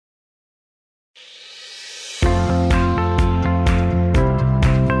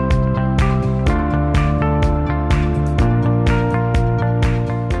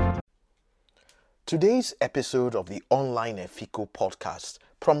Today's episode of the Online Efiko podcast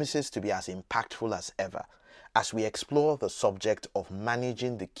promises to be as impactful as ever as we explore the subject of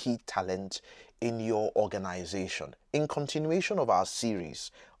managing the key talent in your organization in continuation of our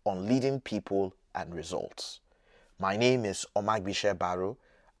series on leading people and results. My name is Omagbitse Barrow.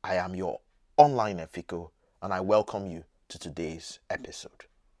 I am your Online Efiko and I welcome you to today's episode.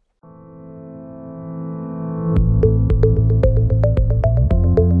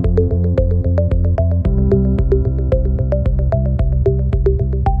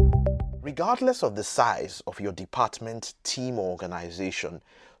 Regardless of the size of your department, team, or organization,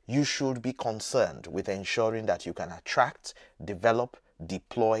 you should be concerned with ensuring that you can attract, develop,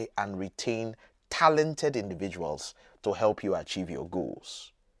 deploy, and retain talented individuals to help you achieve your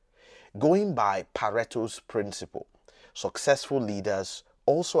goals. Going by Pareto's principle, successful leaders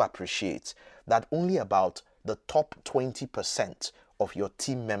also appreciate that only about the top 20% of your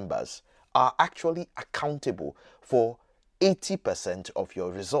team members are actually accountable for 80% of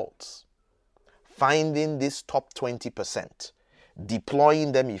your results. Finding this top 20%,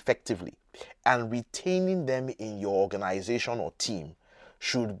 deploying them effectively, and retaining them in your organization or team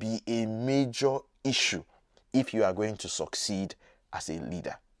should be a major issue if you are going to succeed as a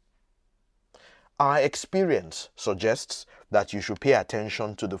leader. Our experience suggests that you should pay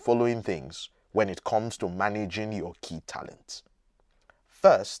attention to the following things when it comes to managing your key talent.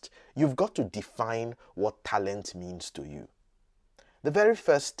 First, you've got to define what talent means to you. The very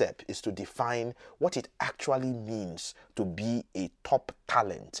first step is to define what it actually means to be a top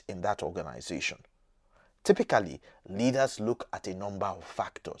talent in that organization. Typically, leaders look at a number of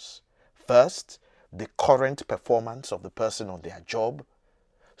factors. First, the current performance of the person on their job.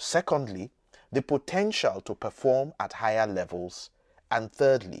 Secondly, the potential to perform at higher levels. And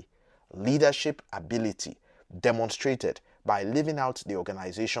thirdly, leadership ability demonstrated by living out the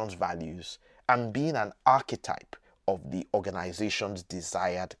organization's values and being an archetype of the organization's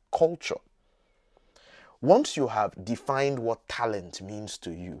desired culture. Once you have defined what talent means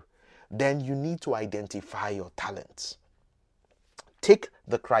to you, then you need to identify your talents. Take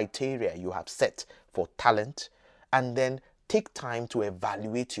the criteria you have set for talent and then take time to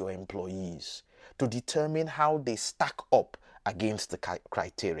evaluate your employees to determine how they stack up against the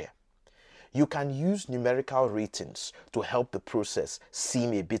criteria. You can use numerical ratings to help the process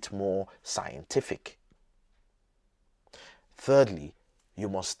seem a bit more scientific. Thirdly, you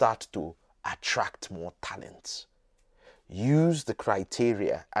must start to attract more talent. Use the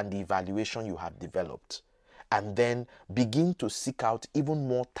criteria and the evaluation you have developed, and then begin to seek out even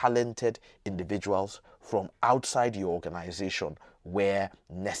more talented individuals from outside your organization where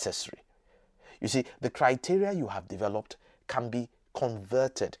necessary. You see, the criteria you have developed can be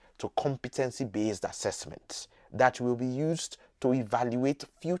converted to competency-based assessments that will be used to evaluate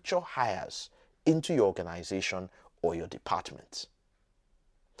future hires into your organization or your department.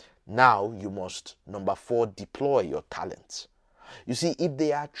 Now you must, number 4, deploy your talents. You see, if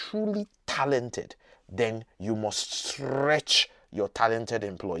they are truly talented, then you must stretch your talented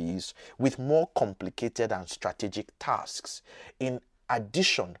employees with more complicated and strategic tasks in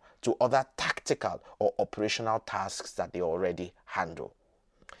addition to other tactical or operational tasks that they already handle.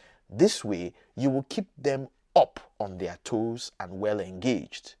 This way, you will keep them up on their toes and well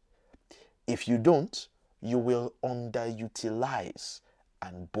engaged. If you don't, you will underutilize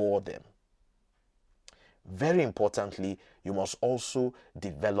and bore them. Very importantly, you must also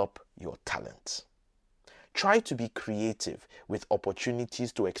develop your talent. Try to be creative with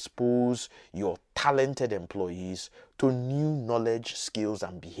opportunities to expose your talented employees to new knowledge, skills,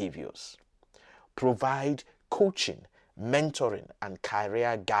 and behaviors. Provide coaching, mentoring, and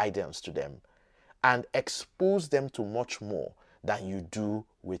career guidance to them, and expose them to much more than you do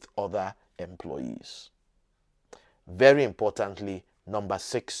with other employees. Very importantly, number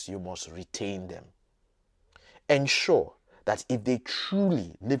 6, you must retain them. Ensure that if they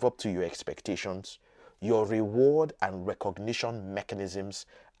truly live up to your expectations, your reward and recognition mechanisms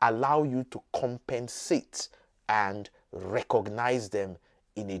allow you to compensate and recognize them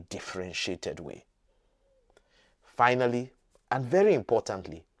in a differentiated way. Finally, and very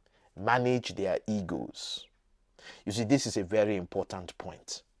importantly, manage their egos. You see, this is a very important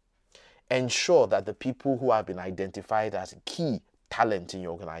point. Ensure that the people who have been identified as key talent in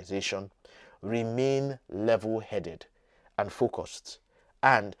your organization remain level-headed and focused,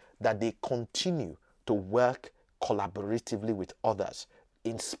 and that they continue to work collaboratively with others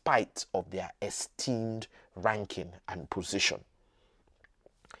in spite of their esteemed ranking and position.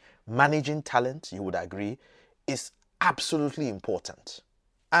 Managing talent, you would agree, is absolutely important.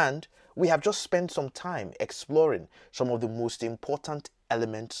 And we have just spent some time exploring some of the most important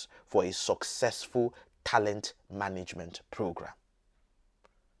elements for a successful talent management program.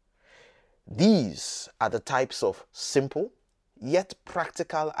 These are the types of simple yet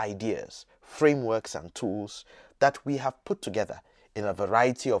practical ideas, frameworks, and tools that we have put together in a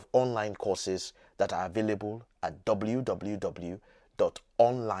variety of online courses that are available at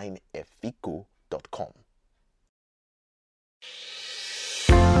www.onlineefico.com.